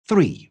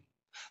3.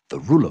 The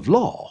rule of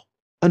law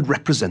and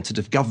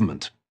representative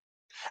government.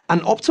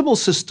 An optimal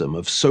system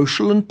of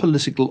social and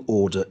political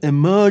order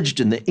emerged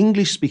in the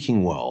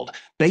English-speaking world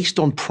based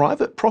on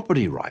private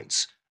property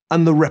rights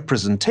and the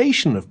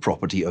representation of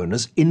property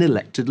owners in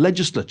elected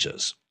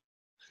legislatures.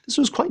 This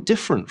was quite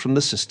different from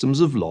the systems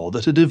of law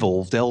that had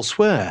evolved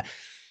elsewhere,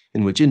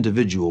 in which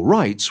individual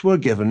rights were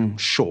given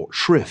short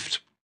shrift.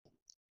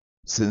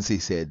 Since he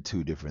said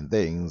two different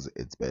things,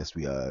 it's best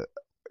we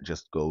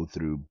just go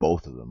through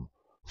both of them.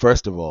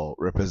 First of all,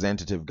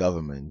 representative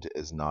government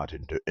is not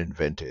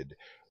invented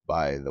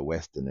by the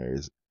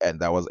Westerners, and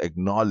that was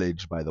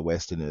acknowledged by the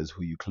Westerners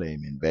who you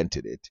claim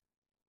invented it.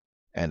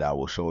 And I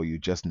will show you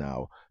just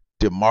now.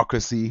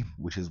 Democracy,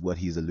 which is what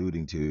he's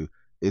alluding to,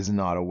 is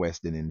not a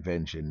Western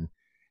invention.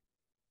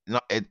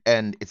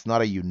 And it's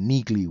not a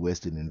uniquely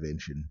Western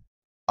invention.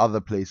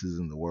 Other places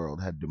in the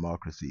world had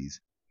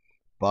democracies.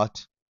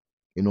 But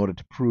in order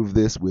to prove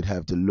this, we'd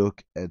have to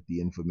look at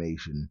the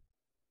information.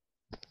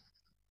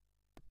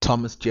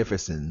 Thomas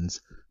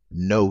Jefferson's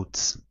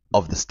Notes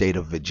of the State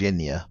of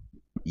Virginia,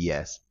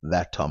 yes,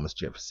 that Thomas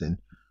Jefferson,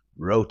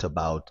 wrote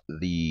about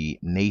the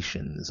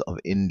nations of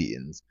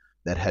Indians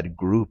that had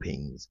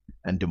groupings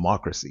and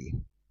democracy.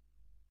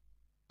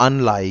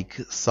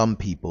 Unlike some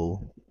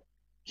people,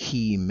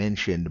 he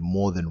mentioned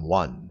more than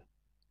one,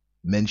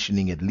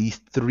 mentioning at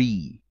least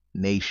 3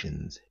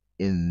 nations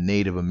in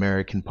Native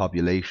American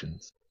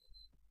populations.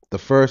 The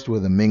first were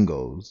the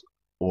Mingos,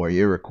 or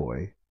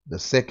Iroquois, the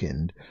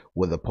second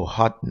were the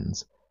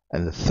Powhatans,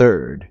 and the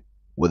third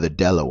were the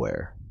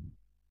Delaware.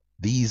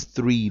 These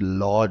 3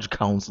 large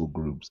council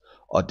groups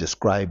are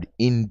described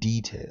in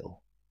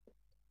detail,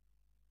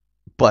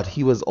 but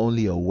he was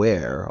only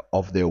aware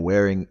of their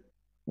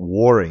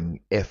warring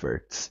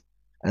efforts,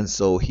 and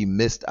so he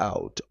missed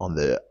out on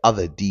the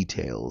other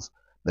details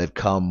that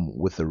come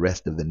with the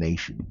rest of the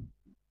nation.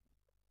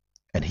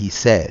 And he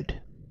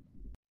said,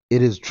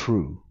 "It is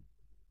true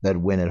that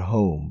when at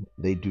home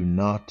they do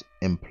not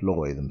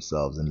employ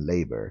themselves in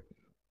labor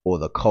or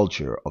the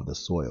culture of the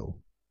soil,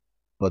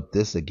 but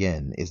this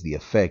again is the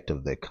effect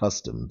of their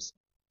customs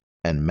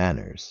and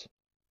manners,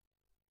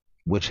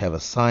 which have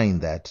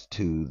assigned that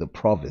to the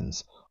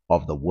province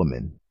of the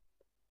woman.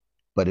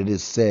 But it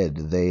is said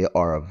they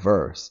are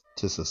averse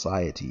to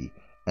society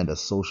and a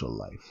social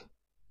life.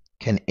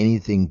 Can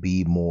anything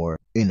be more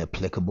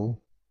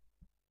inapplicable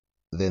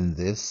than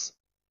this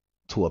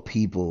to a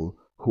people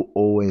who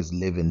always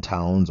live in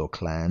towns or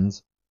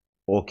clans?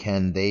 Or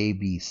can they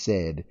be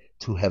said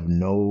to have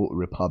no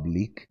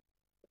republic,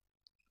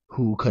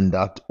 who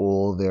conduct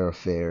all their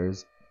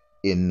affairs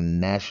in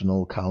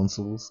national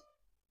councils,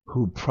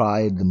 who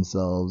pride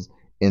themselves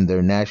in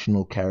their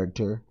national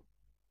character,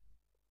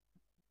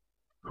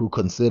 who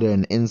consider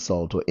an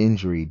insult or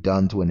injury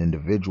done to an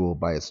individual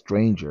by a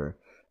stranger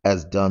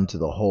as done to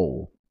the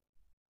whole,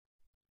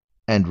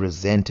 and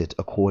resent it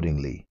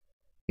accordingly?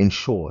 In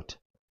short,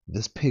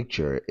 this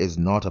picture is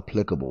not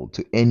applicable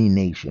to any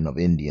nation of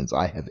Indians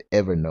I have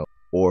ever known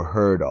or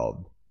heard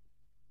of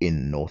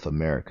in North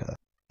America.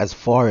 As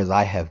far as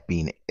I have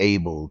been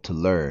able to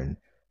learn,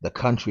 the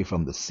country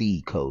from the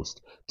sea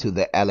coast to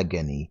the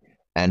Allegheny,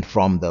 and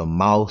from the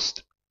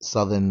most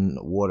southern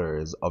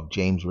waters of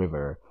James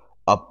River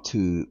up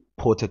to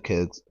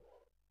Pawtucket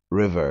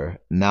River,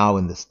 now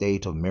in the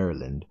state of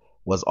Maryland,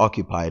 was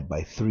occupied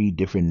by 3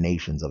 different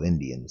nations of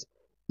Indians,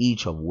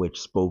 each of which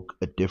spoke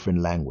a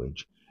different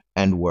language,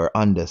 and were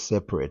under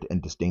separate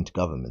and distinct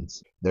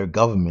governments. Their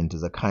government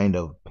is a kind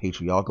of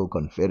patriarchal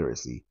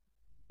confederacy.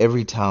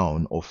 Every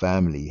town or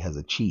family has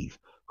a chief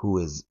who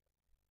is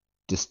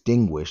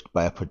distinguished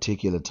by a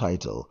particular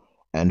title,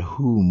 and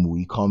whom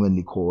we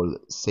commonly call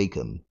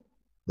sachem.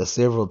 The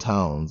several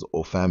towns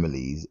or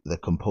families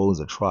that compose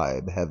a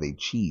tribe have a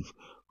chief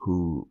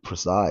who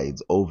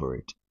presides over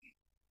it,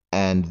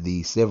 and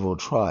the several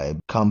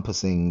tribes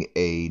compassing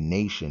a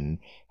nation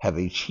have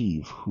a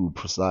chief who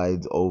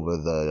presides over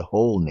the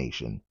whole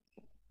nation.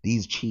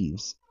 These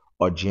chiefs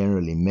are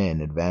generally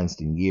men advanced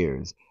in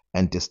years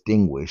and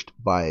distinguished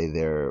by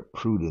their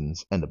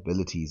prudence and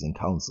abilities in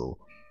council.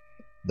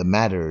 The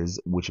matters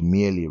which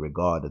merely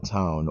regard a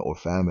town or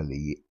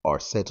family are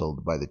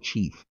settled by the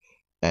chief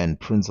and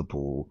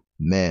principal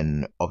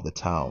men of the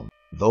town.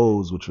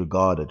 Those which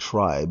regard a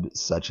tribe,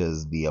 such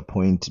as the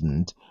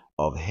appointment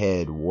of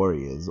head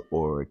warriors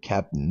or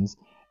captains,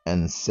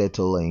 and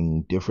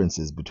settling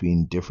differences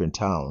between different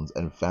towns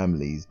and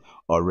families,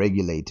 are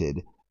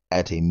regulated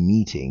at a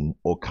meeting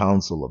or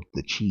council of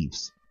the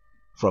chiefs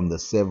from the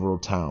several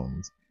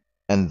towns.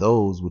 And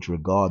those which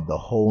regard the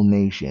whole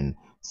nation,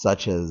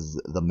 such as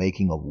the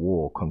making of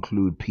war,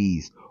 conclude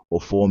peace,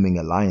 or forming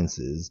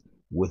alliances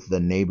with the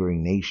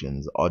neighboring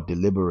nations, are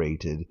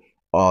deliberated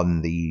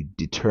on the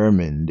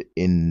determined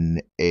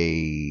in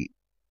a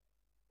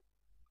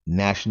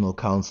national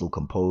council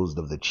composed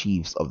of the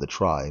chiefs of the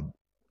tribe,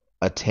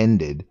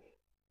 attended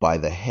by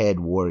the head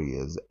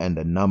warriors and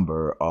a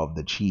number of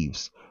the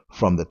chiefs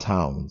from the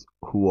towns,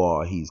 who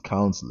are his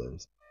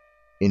counselors.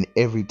 In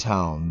every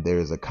town there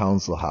is a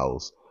council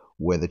house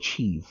where the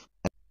chief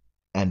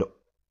and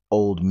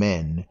old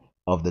men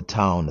of the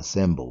town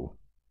assemble,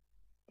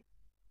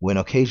 when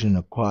occasion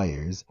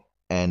requires,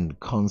 and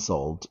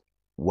consult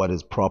what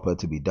is proper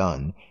to be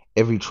done.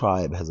 Every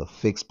tribe has a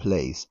fixed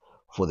place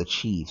for the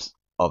chiefs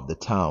of the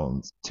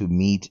towns to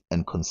meet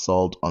and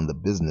consult on the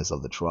business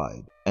of the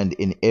tribe. And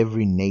in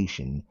every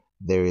nation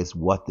there is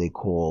what they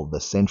call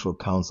the central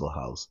council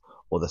house,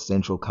 or the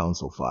central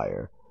council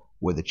fire,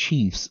 where the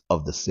chiefs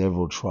of the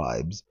several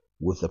tribes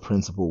with the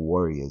principal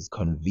warriors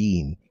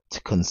convene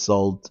to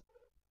consult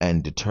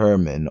and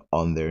determine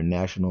on their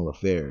national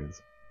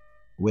affairs.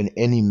 When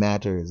any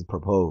matter is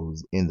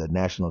proposed in the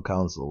national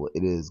council,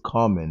 it is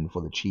common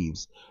for the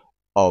chiefs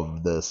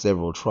of the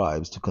several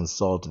tribes to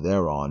consult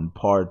thereon,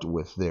 part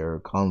with their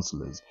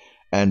councillors,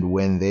 and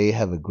when they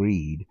have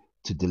agreed,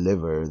 to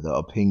deliver the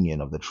opinion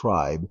of the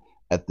tribe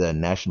at the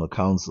national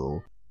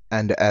council.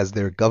 And as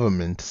their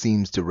government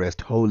seems to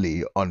rest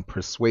wholly on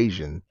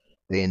persuasion,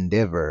 they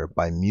endeavor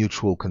by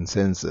mutual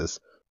consensus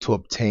to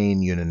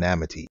obtain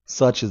unanimity.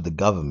 Such is the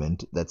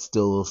government that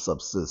still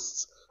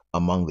subsists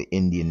among the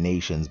Indian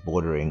nations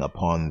bordering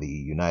upon the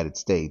United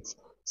States.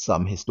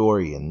 Some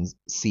historians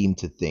seem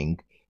to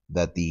think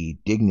that the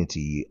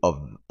dignity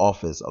of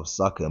office of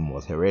Sachem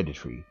was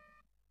hereditary,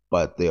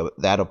 but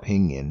that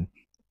opinion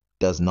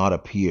does not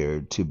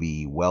appear to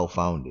be well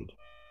founded.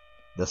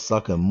 The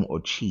Sachem, or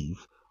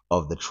chief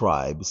of the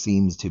tribe,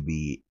 seems to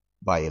be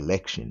by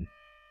election,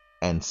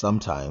 and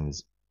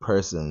sometimes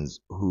persons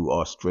who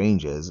are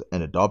strangers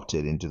and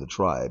adopted into the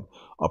tribe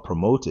are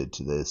promoted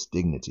to this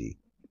dignity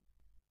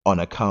on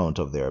account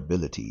of their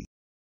abilities.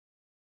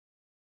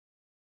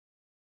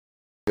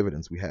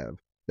 Evidence we have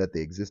that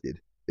they existed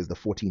is the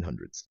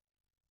 1400s,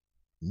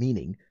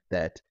 meaning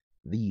that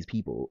these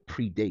people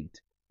predate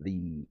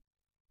the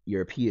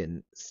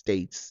European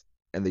states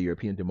and the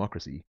European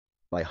democracy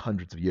by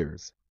hundreds of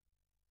years.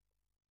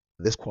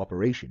 This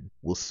cooperation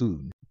will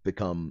soon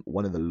become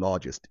one of the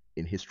largest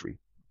in history.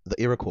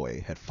 The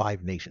Iroquois had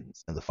 5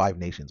 nations, and the 5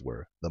 nations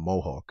were the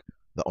Mohawk,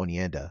 the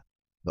Oneida,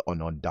 the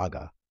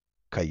Onondaga,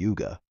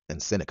 Cayuga,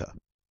 and Seneca,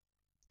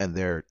 and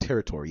their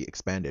territory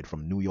expanded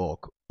from New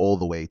York all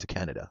the way to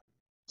Canada.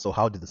 So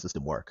how did the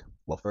system work?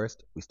 Well,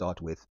 first we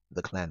start with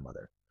the clan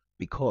mother,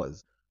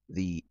 because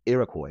the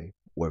Iroquois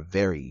were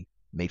very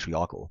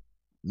matriarchal,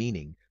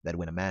 meaning that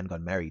when a man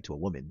got married to a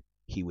woman,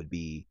 he would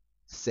be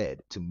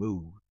said to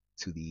move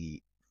to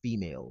the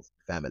female's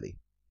family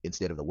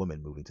instead of the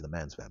woman moving to the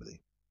man's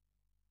family.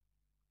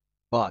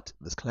 But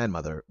this clan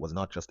mother was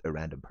not just a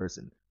random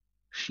person.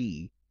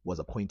 She was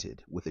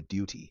appointed with the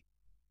duty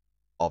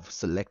of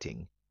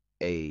selecting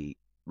a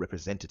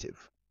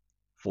representative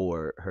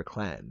for her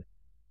clan,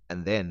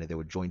 and then they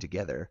would join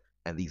together,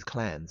 and these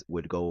clans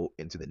would go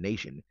into the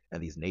nation,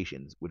 and these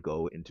nations would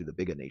go into the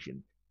bigger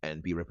nation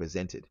and be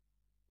represented.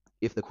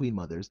 If the queen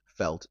mothers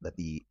felt that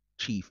the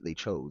chief they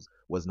chose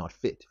was not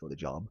fit for the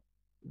job,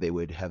 they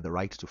would have the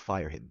right to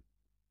fire him.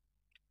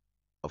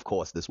 Of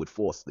course, this would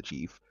force the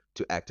chief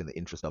to act in the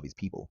interest of his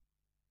people.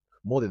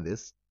 More than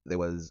this, there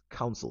was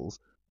councils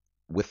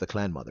with the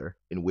clan mother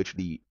in which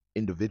the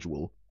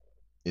individuals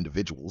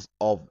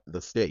of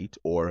the state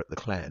or the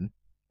clan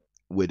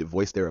would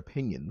voice their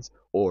opinions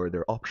or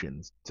their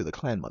options to the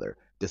clan mother,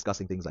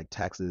 discussing things like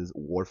taxes,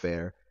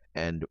 warfare,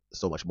 and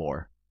so much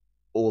more,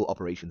 all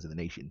operations in the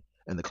nation.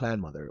 And the clan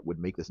mother would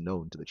make this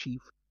known to the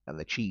chief, and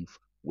the chief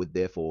would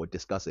therefore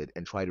discuss it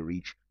and try to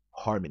reach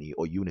harmony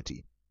or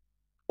unity,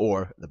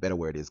 or the better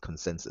word is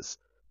consensus,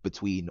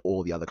 between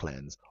all the other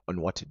clans on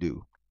what to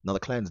do. Now, the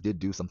clans did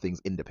do some things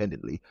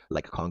independently,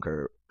 like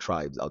conquer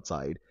tribes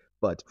outside,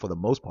 but for the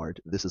most part,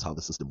 this is how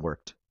the system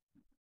worked.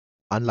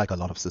 Unlike a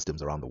lot of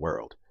systems around the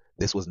world,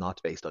 this was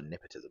not based on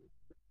nepotism.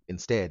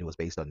 Instead, it was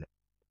based on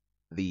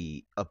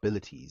the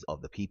abilities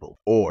of the people,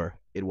 or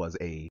it was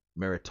a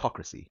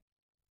meritocracy.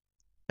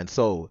 And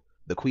so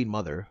the queen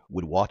mother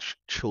would watch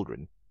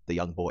children, the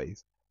young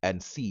boys,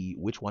 and see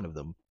which one of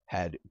them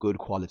had good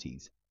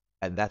qualities,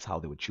 and that's how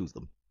they would choose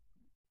them.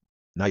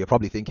 Now you're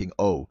probably thinking,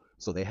 oh,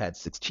 so they had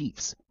 6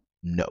 chiefs.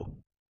 No,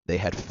 they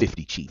had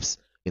 50 chiefs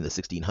in the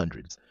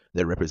 1600s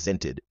that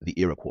represented the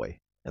Iroquois.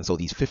 And so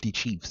these 50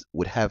 chiefs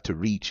would have to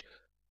reach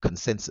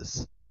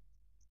consensus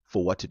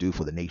for what to do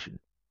for the nation.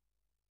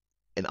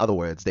 In other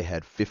words, they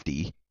had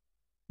 50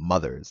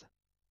 mothers,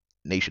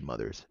 nation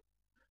mothers.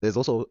 There's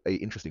also an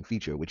interesting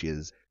feature, which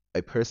is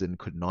a person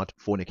could not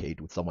fornicate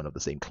with someone of the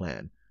same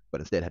clan,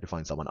 but instead had to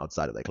find someone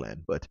outside of their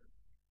clan. But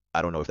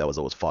I don't know if that was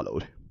always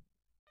followed.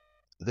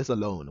 This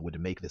alone would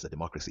make this a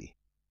democracy.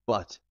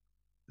 But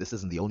this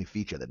isn't the only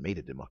feature that made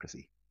it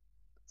democracy.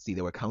 See,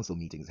 there were council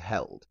meetings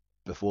held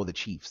before the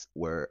chiefs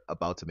were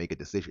about to make a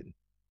decision.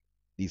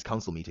 These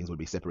council meetings would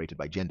be separated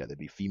by gender. There'd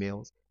be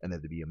females, and then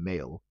there'd be a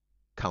male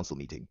council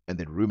meeting, and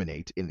they'd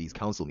ruminate in these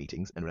council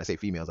meetings. And when I say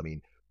females, I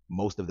mean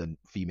most of the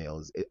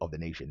females of the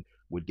nation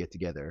would get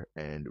together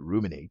and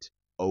ruminate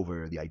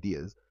over the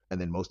ideas, and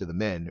then most of the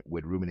men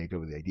would ruminate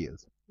over the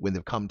ideas. When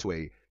they've come to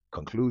a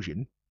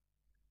conclusion,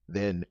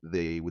 then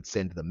they would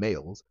send the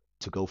males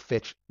to go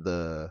fetch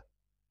the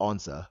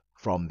answer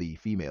from the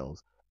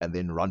females and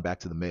then run back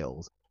to the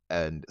males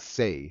and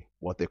say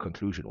what their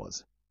conclusion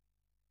was.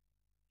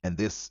 And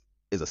this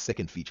is a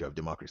second feature of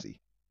democracy,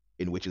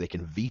 in which they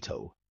can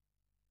veto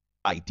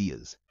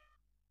ideas.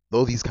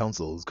 Though these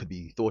councils could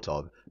be thought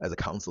of as a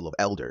council of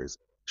elders,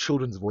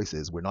 children's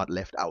voices were not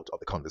left out of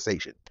the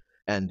conversation,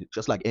 and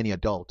just like any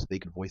adult, they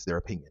could voice their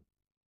opinion.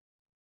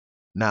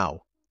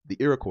 Now, the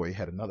Iroquois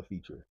had another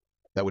feature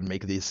that would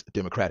make this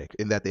democratic,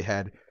 in that they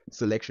had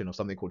selection of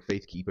something called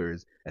faith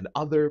keepers and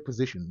other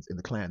positions in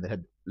the clan that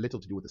had little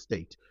to do with the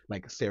state,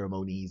 like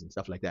ceremonies and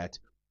stuff like that,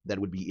 that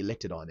would be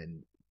elected on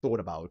and thought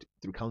about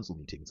through council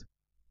meetings.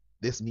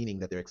 This meaning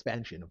that their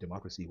expansion of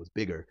democracy was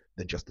bigger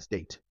than just the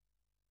state.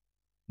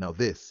 Now,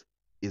 this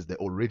is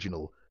the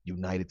original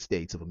United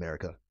States of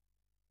America.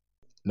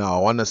 Now,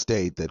 I want to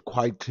state that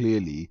quite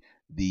clearly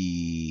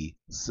the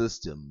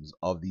systems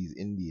of these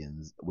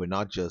Indians were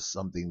not just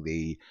something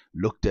they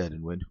looked at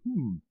and went,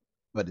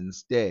 but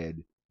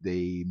instead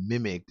they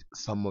mimicked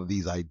some of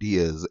these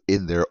ideas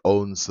in their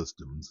own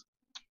systems.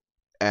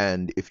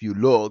 And if you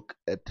look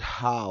at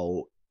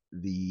how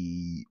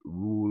the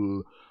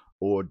rule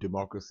or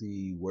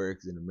democracy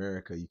works in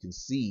America, you can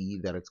see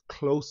that it's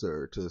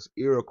closer to this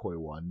Iroquois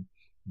one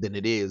than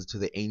it is to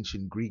the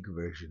ancient Greek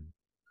version,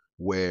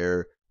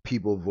 where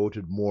people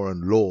voted more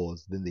on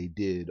laws than they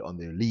did on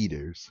their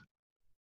leaders.